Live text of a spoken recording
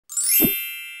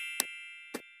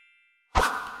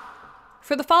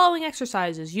For the following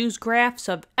exercises, use graphs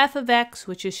of f of x,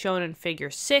 which is shown in figure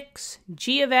 6,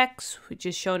 g of x, which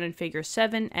is shown in figure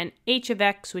 7, and h of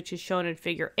x, which is shown in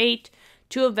figure 8,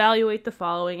 to evaluate the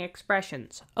following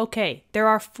expressions. Okay, there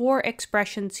are 4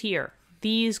 expressions here,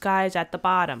 these guys at the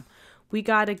bottom. We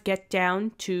got to get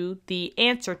down to the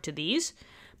answer to these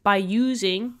by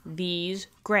using these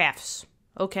graphs.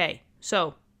 Okay,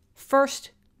 so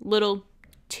first little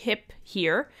tip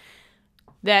here,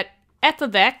 that f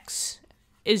of x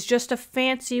is just a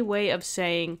fancy way of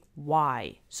saying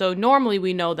y. So normally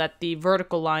we know that the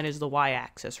vertical line is the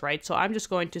y-axis, right? So I'm just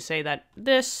going to say that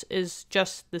this is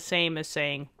just the same as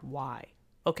saying y.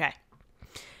 Okay.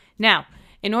 Now,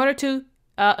 in order to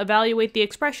evaluate the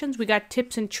expressions, we got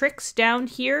tips and tricks down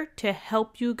here to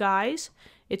help you guys.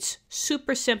 It's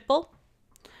super simple.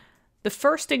 The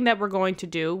first thing that we're going to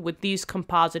do with these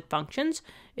composite functions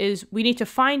is we need to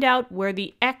find out where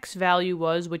the x value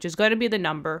was, which is going to be the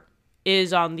number,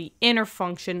 is on the inner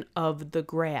function of the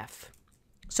graph.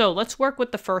 So let's work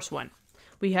with the first one.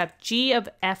 We have g of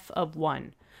f of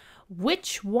 1.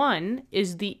 Which one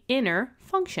is the inner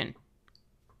function?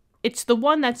 It's the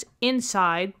one that's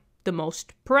inside the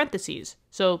most parentheses.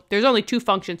 So there's only 2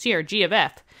 functions here, g of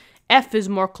f. F is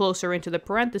more closer into the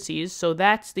parentheses, so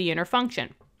that's the inner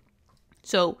function.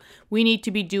 So we need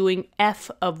to be doing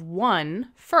f of 1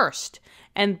 first.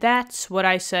 And that's what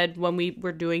I said when we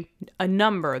were doing a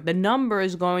number. The number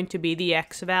is going to be the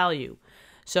x value.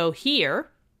 So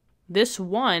here, this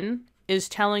 1 is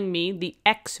telling me the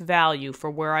x value for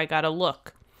where I gotta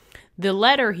look. The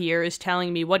letter here is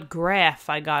telling me what graph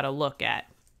I gotta look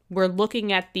at. We're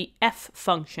looking at the f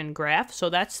function graph, so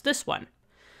that's this one.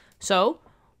 So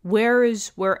where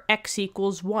x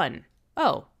equals 1?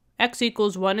 Oh, x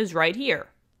equals 1 is right here,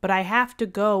 but I have to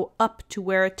go up to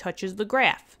where it touches the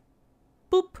graph.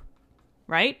 Boop,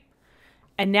 right?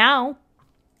 And now,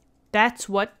 that's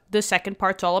what the second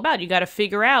part's all about. You got to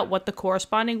figure out what the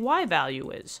corresponding y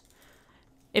value is.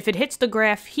 If it hits the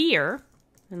graph here,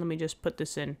 and let me just put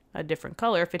this in a different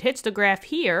color. If it hits the graph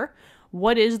here,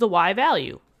 what is the y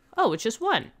value? Oh, it's just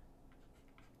 1.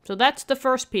 So that's the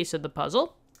first piece of the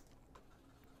puzzle.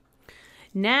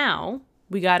 Now,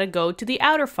 we got to go to the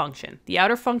outer function. The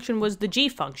outer function was the g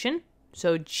function.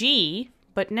 So g,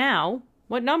 but now,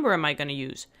 what number am I going to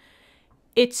use?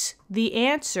 It's the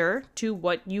answer to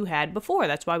what you had before.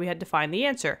 That's why we had to find the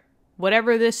answer.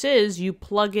 Whatever this is, you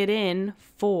plug it in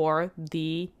for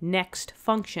the next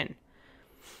function.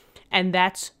 And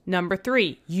that's number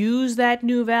 3. Use that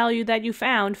new value that you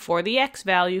found for the x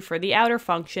value for the outer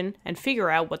function and figure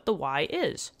out what the y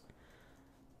is.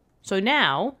 So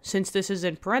now, since this is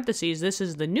in parentheses, this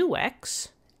is the new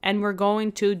x, and we're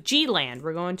going to g land.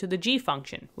 We're going to the g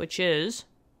function, which is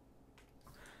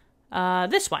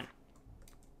this one.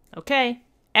 Okay,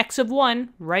 x of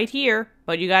 1 right here,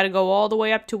 but you got to go all the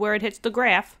way up to where it hits the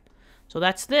graph. So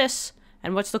that's this,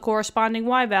 and what's the corresponding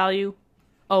y value?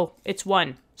 Oh, it's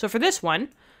 1. So for this one,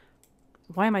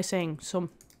 why am I saying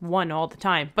 1 all the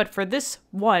time? But for this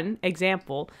one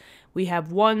example, we have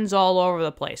 1s all over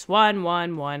the place. 1,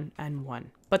 1, 1, and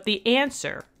 1. But the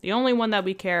answer, the only one that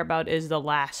we care about is the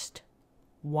last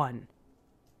 1.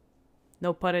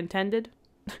 No pun intended?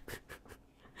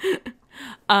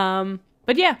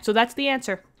 But yeah, so that's the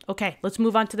answer. Okay, let's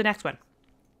move on to the next one.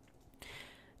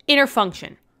 Inner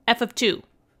function, f of 2.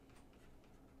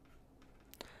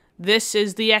 This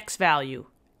is the x value.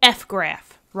 F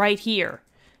graph, right here.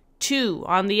 2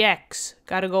 on the x.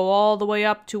 Got to go all the way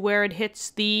up to where it hits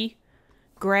the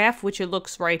graph, which it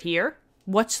looks right here.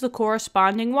 What's the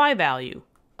corresponding y value?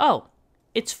 Oh,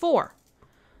 it's 4.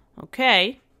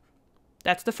 Okay,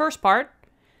 that's the first part.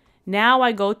 Now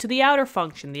I go to the outer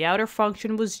function. The outer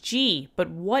function was g,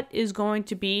 but what is going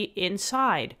to be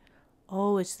inside?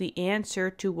 Oh, it's the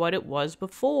answer to what it was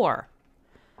before.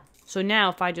 So now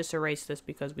if I just erase this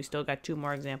because we still got 2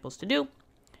 more examples to do.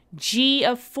 G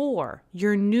of 4,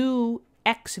 your new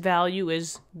x value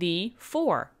is the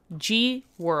 4. G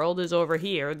world is over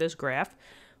here, this graph.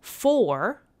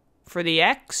 4 for the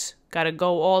x, got to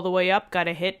go all the way up, got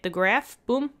to hit the graph,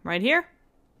 boom, right here.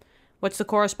 What's the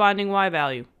corresponding y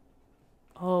value?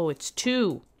 Oh, it's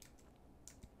 2.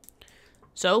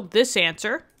 So this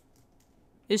answer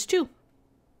is 2.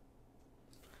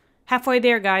 Halfway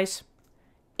there, guys.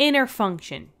 Inner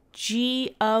function,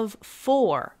 g of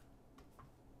 4.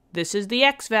 This is the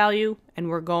x value, and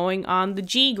we're going on the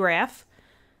g graph.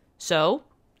 So,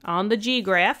 on the g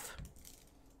graph,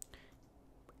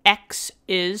 x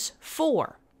is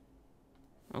 4.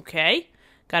 Okay,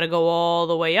 got to go all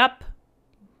the way up.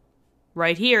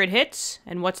 Right here it hits,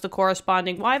 and what's the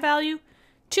corresponding y value?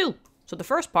 2. So the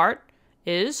first part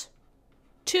is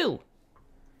 2.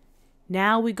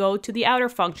 Now we go to the outer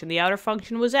function. The outer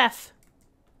function was f.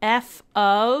 F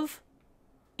of,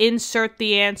 insert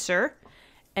the answer,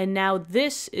 and now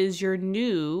this is your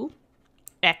new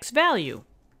x value.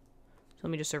 So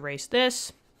let me just erase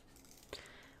this.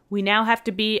 We now have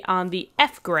to be on the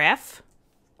f graph.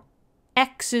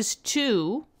 X is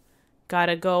 2.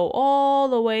 Gotta go all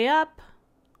the way up.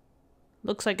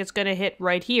 Looks like it's gonna hit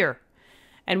right here.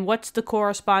 And what's the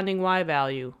corresponding y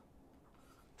value?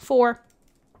 4.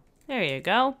 There you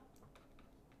go.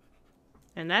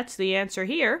 And that's the answer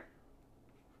here.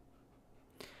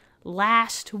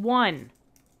 Last one.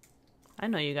 I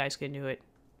know you guys can do it.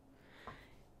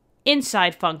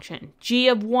 Inside function, g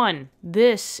of 1.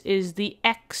 This is the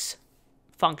x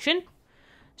function.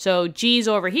 So g's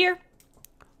over here.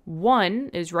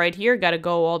 1 is right here. Got to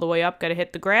go all the way up. Got to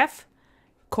hit the graph.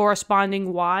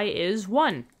 Corresponding y is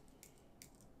 1.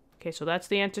 Okay, so that's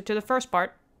the answer to the first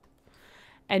part.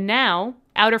 And now,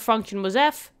 outer function was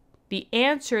f. The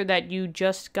answer that you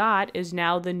just got is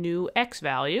now the new x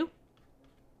value.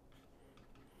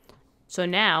 So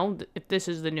now, if this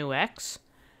is the new x,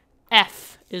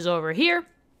 f is over here.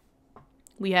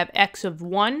 We have x of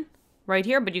 1 right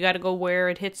here, but you got to go where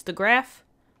it hits the graph.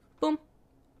 Boom.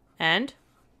 And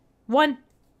 1.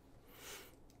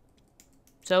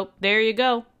 So there you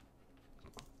go.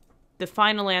 The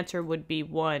final answer would be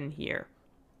 1 here.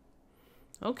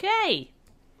 Okay.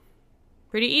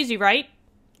 Pretty easy, right?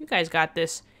 You guys got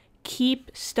this.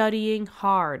 Keep studying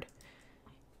hard.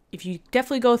 If you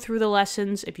definitely go through the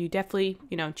lessons, if you definitely,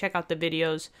 check out the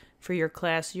videos for your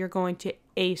class, you're going to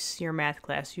ace your math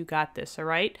class. You got this, all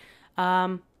right?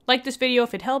 Like this video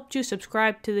if it helped you.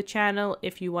 Subscribe to the channel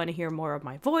if you want to hear more of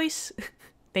my voice.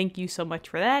 Thank you so much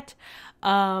for that.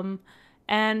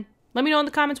 And let me know in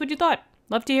the comments what you thought.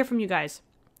 Love to hear from you guys.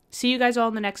 See you guys all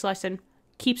in the next lesson.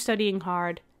 Keep studying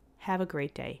hard. Have a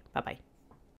great day. Bye-bye.